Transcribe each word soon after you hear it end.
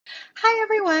Hi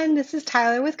everyone, this is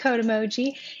Tyler with Code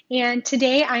Emoji, and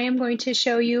today I am going to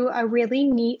show you a really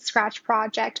neat Scratch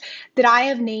project that I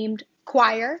have named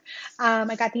Choir.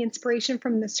 I got the inspiration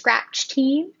from the Scratch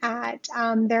team at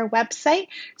their website,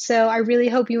 so I really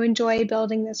hope you enjoy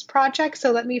building this project.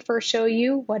 So let me first show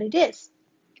you what it is.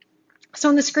 So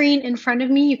on the screen in front of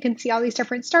me, you can see all these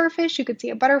different starfish. You can see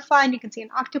a butterfly and you can see an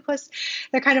octopus.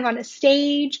 They're kind of on a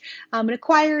stage. And a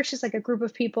choir is just like a group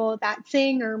of people that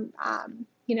sing or,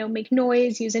 make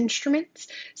noise, use instruments.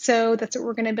 So that's what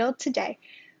we're going to build today.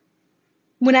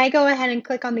 When I go ahead and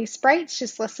click on these sprites,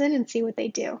 just listen and see what they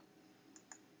do.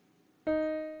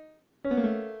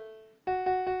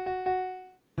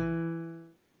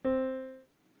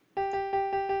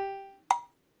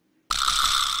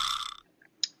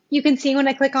 You can see when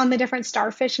I click on the different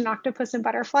starfish and octopus and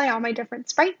butterfly, all my different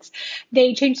sprites,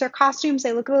 they change their costumes,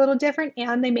 they look a little different,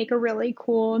 and they make a really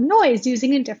cool noise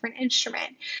using a different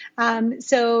instrument.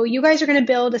 So you guys are going to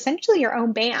build essentially your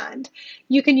own band.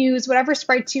 You can use whatever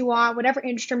sprites you want, whatever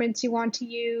instruments you want to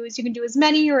use. You can do as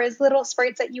many or as little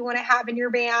sprites that you want to have in your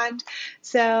band.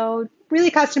 So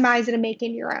really customize it and make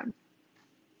it your own.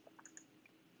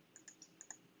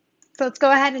 So let's go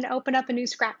ahead and open up a new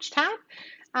Scratch tab.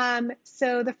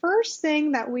 So the first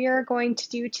thing that we are going to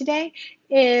do today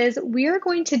is we are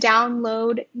going to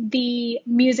download the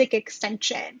music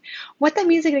extension. What the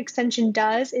music extension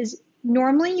does is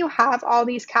normally you have all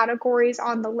these categories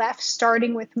on the left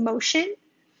starting with motion,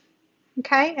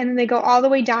 okay, and then they go all the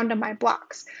way down to my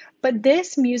blocks. But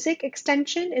this music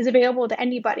extension is available to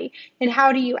anybody. And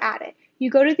how do you add it? You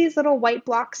go to these little white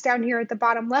blocks down here at the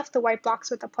bottom left, the white blocks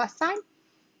with the plus sign,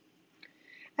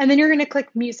 and then you're going to click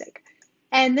music.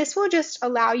 And this will just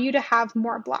allow you to have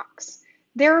more blocks.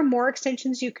 There are more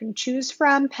extensions you can choose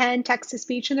from, pen,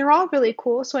 text-to-speech, and they're all really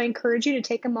cool. So I encourage you to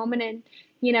take a moment and,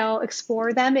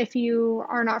 explore them if you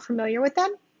are not familiar with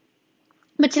them.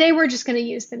 But today we're just going to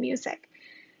use the music.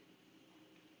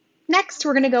 Next,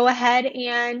 we're going to go ahead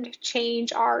and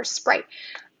change our sprite.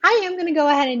 I am going to go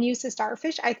ahead and use the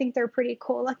starfish. I think they're pretty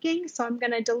cool looking. So I'm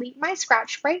going to delete my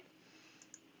Scratch sprite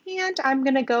and I'm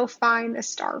going to go find the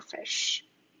starfish.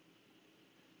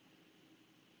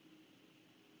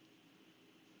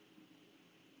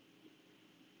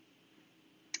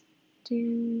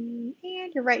 And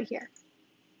you're right here.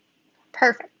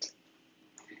 Perfect.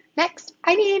 Next,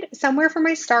 I need somewhere for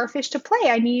my starfish to play.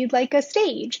 I need like a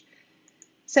stage.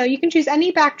 So you can choose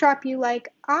any backdrop you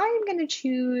like. I'm going to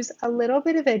choose a little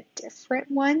bit of a different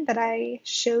one that I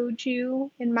showed you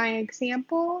in my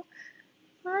example.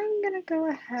 I'm going to go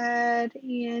ahead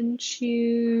and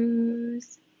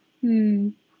choose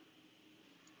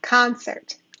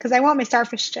concert, because I want my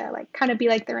starfish to kind of be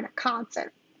like they're in a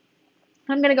concert.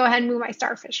 I'm going to go ahead and move my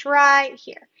starfish right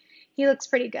here. He looks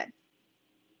pretty good.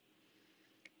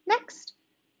 Next,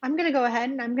 I'm going to go ahead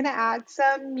and I'm going to add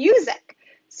some music.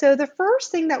 So the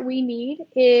first thing that we need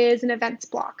is an events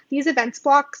block. These events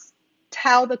blocks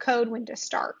tell the code when to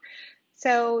start.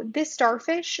 So this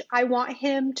starfish, I want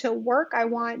him to work. I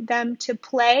want them to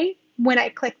play when I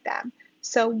click them.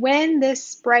 So when this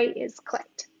sprite is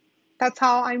clicked, that's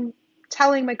how I'm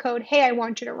telling my code, hey, I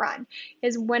want you to run,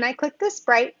 is when I click this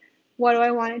sprite, what do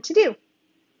I want it to do?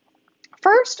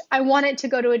 First, I want it to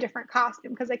go to a different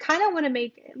costume because I kind of want to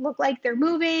make it look like they're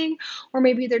moving or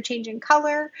maybe they're changing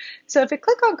color. So if I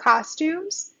click on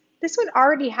costumes, this one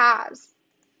already has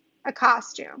a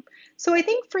costume. So I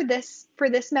think for this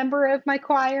member of my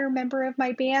choir, member of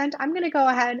my band, I'm going to go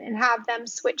ahead and have them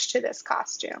switch to this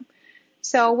costume.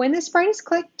 So when this sprite is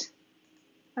clicked,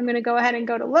 I'm going to go ahead and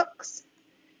go to looks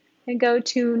and go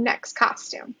to next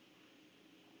costume.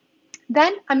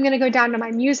 Then I'm going to go down to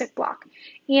my music block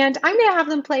and I'm going to have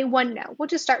them play one note. We'll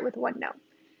just start with one note.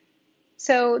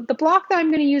 So the block that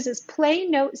I'm going to use is play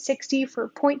note 60 for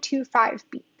 0.25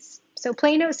 beats. So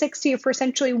play note 60 for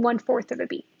essentially 1/4 of a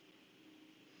beat.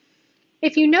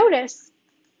 If you notice,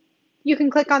 you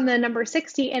can click on the number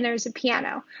 60 and there's a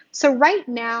piano. So right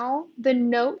now the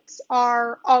notes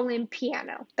are all in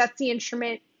piano. That's the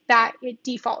instrument that it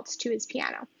defaults to, is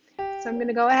piano. So I'm going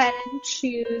to go ahead and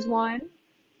choose one.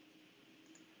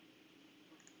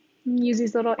 Use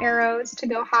these little arrows to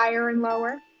go higher and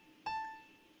lower.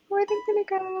 I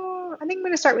think I'm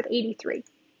going to start with 83.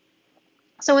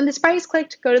 So when the sprite is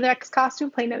clicked, go to the next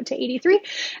costume, play note to 83,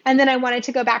 and then I want it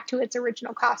to go back to its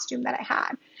original costume that I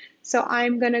had. So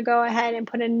I'm going to go ahead and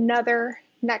put another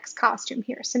next costume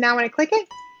here. So now when I click it,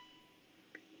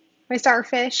 my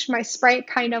starfish, my sprite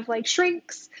kind of like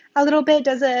shrinks a little bit,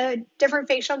 does a different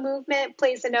facial movement,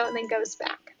 plays the note, and then goes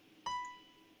back.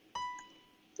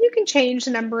 You can change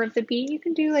the number of the beat. You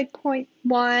can do like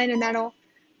 0.1 and that'll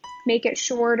make it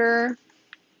shorter.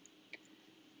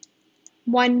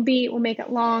 1 beat, we'll make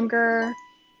it longer.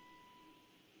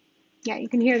 Yeah, you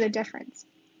can hear the difference.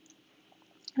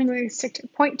 I'm going to stick to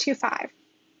 0.25.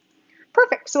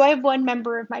 Perfect, so I have 1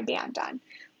 member of my band done.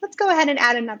 Let's go ahead and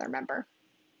add another member.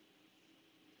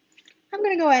 I'm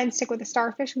going to go ahead and stick with the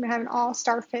Starfish. I'm going to have an all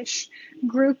Starfish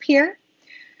group here.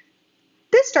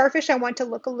 This Starfish I want to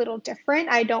look a little different.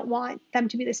 I don't want them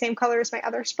to be the same color as my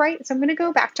other sprite, so I'm going to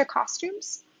go back to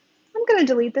costumes. I'm going to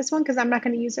delete this one because I'm not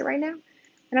going to use it right now.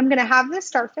 And I'm going to have this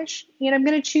Starfish, and I'm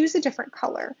going to choose a different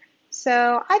color.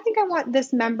 So I think I want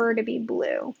this member to be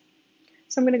blue.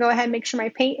 So I'm going to go ahead and make sure my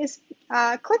paint is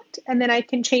clicked, and then I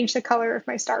can change the color of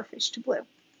my Starfish to blue.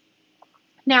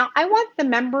 Now I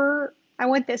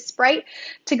want this sprite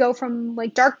to go from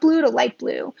like dark blue to light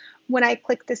blue when I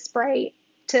click the sprite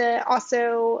to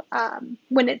also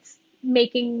when it's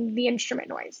making the instrument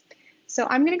noise. So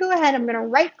I'm going to go ahead, I'm going to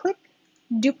right click,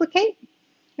 duplicate,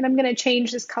 and I'm going to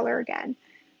change this color again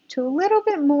to a little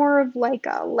bit more of like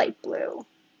a light blue.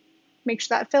 Make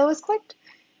sure that fill is clicked,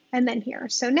 and then here.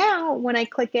 So now when I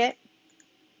click it,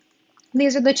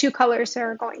 these are the 2 colors that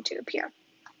are going to appear.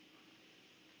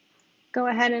 Go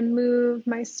ahead and move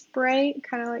my sprite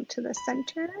kind of like to the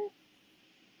center.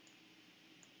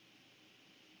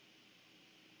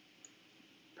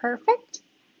 Perfect.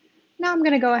 Now I'm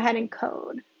going to go ahead and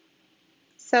code.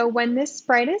 So when this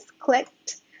sprite is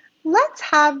clicked, let's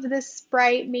have this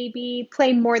sprite maybe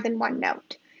play more than 1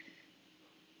 note.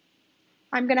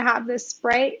 I'm going to have this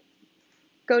sprite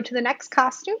go to the next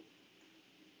costume,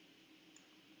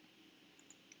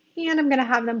 and I'm going to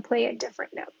have them play a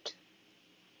different note.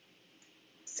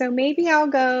 So maybe I'll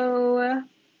go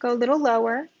a little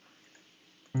lower.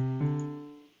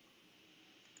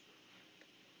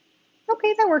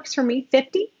 Okay, that works for me,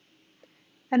 50.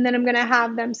 And then I'm going to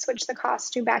have them switch the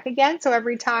costume back again. So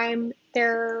every time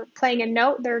they're playing a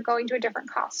note, they're going to a different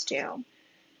costume.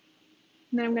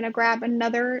 And then I'm going to grab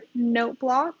another note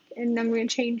block, and I'm going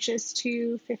to change this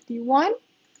to 51. I'm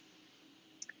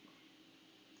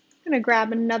going to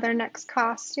grab another next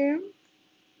costume.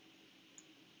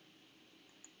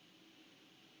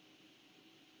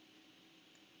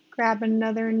 Grab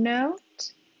another note.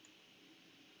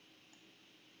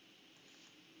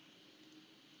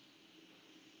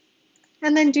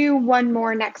 And then do 1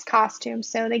 more next costume,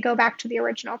 so they go back to the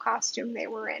original costume they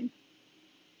were in.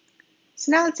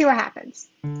 So now let's see what happens.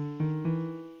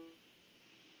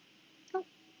 Oh,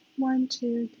 1,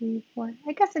 2, 3, 4.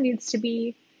 I guess it needs to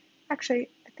be, actually,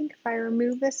 I think if I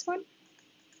remove this one,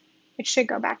 it should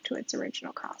go back to its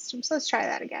original costume. So let's try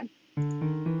that again.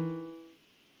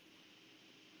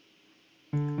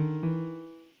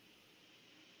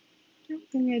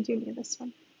 Maybe I do need this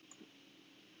one.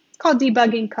 It's called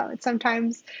debugging code.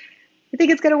 Sometimes you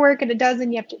think it's going to work and it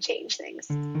doesn't. You have to change things.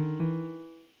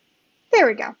 There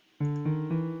we go.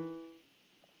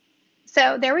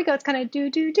 So there we go. It's kind of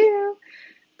do.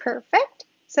 Perfect.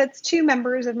 So it's 2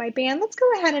 members of my band. Let's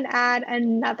go ahead and add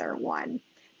another one.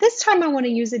 This time I want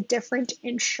to use a different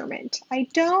instrument. I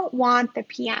don't want the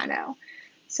piano.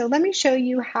 So let me show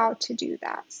you how to do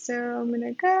that. So I'm going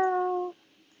to go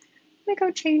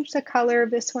change the color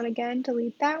of this one again,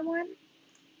 delete that one.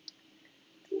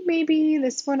 Maybe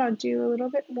this one I'll do a little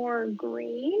bit more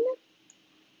green.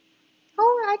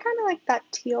 Oh, I kind of like that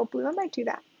teal blue. I might do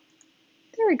that.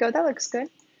 There we go. That looks good.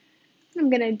 I'm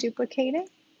going to duplicate it.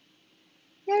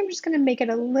 And I'm just going to make it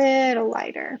a little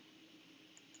lighter.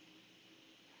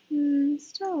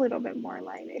 Still a little bit more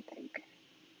light, I think.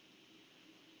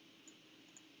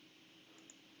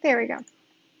 There we go.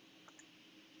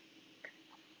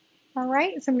 All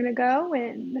right, so I'm going to go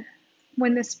and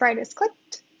when the sprite is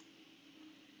clicked,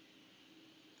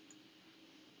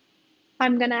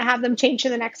 I'm going to have them change to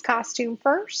the next costume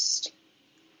first.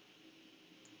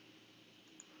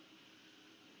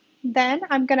 Then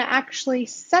I'm going to actually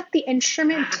set the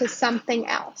instrument to something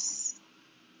else.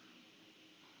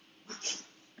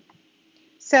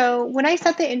 So when I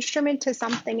set the instrument to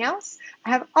something else, I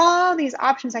have all these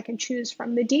options I can choose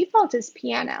from. The default is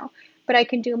piano, but I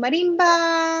can do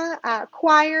marimba,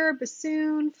 choir,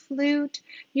 bassoon, flute.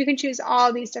 You can choose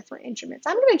all these different instruments.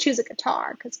 I'm going to choose a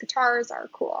guitar because guitars are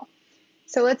cool.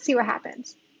 So let's see what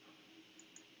happens.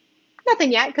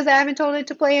 Nothing yet because I haven't told it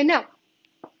to play a note.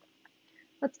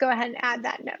 Let's go ahead and add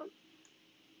that note.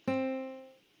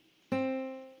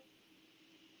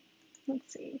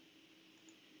 Let's see.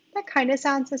 That kind of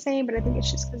sounds the same, but I think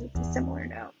it's just because it's a similar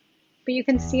note. But you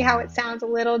can see how it sounds a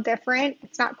little different.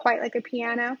 It's not quite like a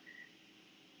piano.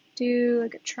 Do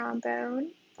like a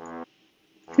trombone.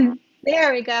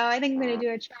 There we go. I think I'm going to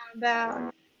do a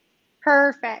trombone.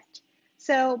 Perfect.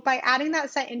 So by adding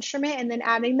that set instrument and then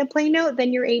adding the play note,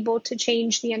 then you're able to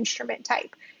change the instrument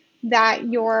type. that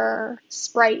your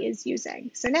sprite is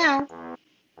using. So now,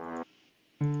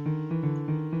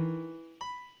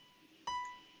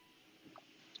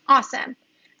 awesome.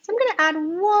 So I'm going to add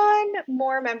one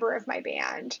more member of my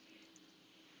band.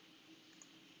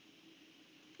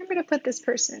 I'm going to put this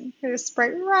person, this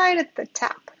sprite right at the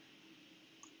top.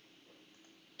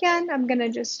 Again, I'm going to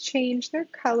just change their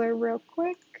color real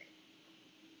quick.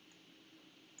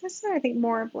 This one I think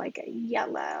more of like a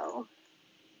yellow.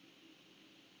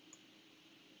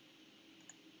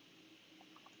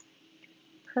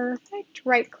 Perfect.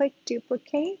 Right click,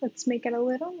 duplicate. Let's make it a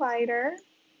little lighter.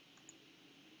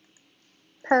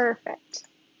 Perfect.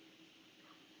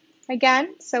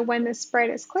 Again, so when the sprite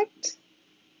is clicked,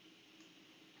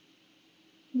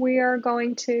 we are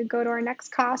going to go to our next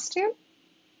costume.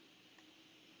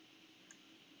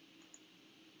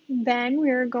 Then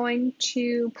we're going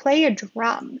to play a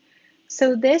drum.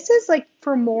 So this is like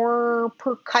for more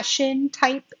percussion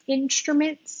type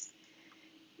instruments.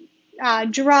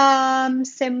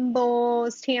 Drums,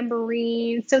 cymbals,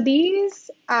 tambourines. So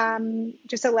these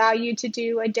just allow you to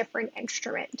do a different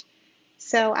instrument.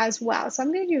 So as well. So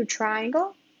I'm going to do a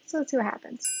triangle. So let's see what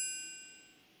happens.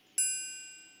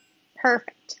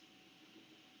 Perfect.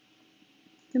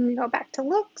 Then we go back to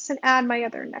looks and add my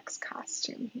other next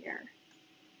costume here.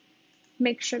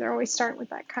 Make sure they're always starting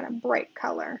with that kind of bright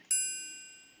color.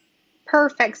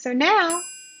 Perfect. So now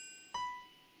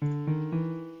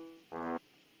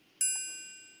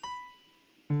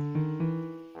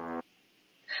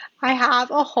I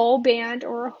have a whole band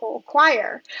or a whole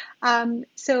choir.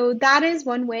 So that is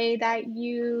one way that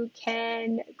you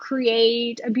can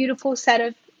create a beautiful set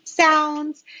of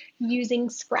sounds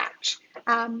using Scratch.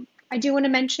 I do want to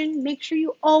mention, make sure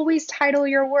you always title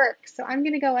your work. So I'm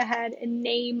going to go ahead and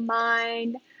name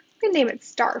mine, I'm going to name it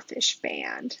Starfish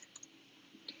Band,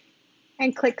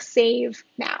 and click Save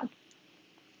Now.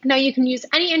 Now you can use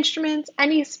any instruments,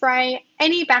 any sprite,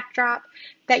 any backdrop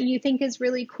that you think is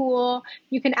really cool.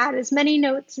 You can add as many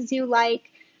notes as you like.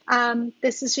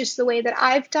 This is just the way that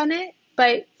I've done it,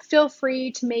 but feel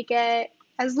free to make it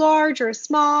as large or as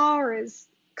small or as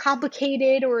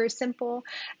complicated or as simple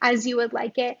as you would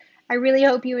like it. I really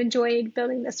hope you enjoyed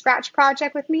building the Scratch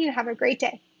project with me, and have a great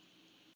day.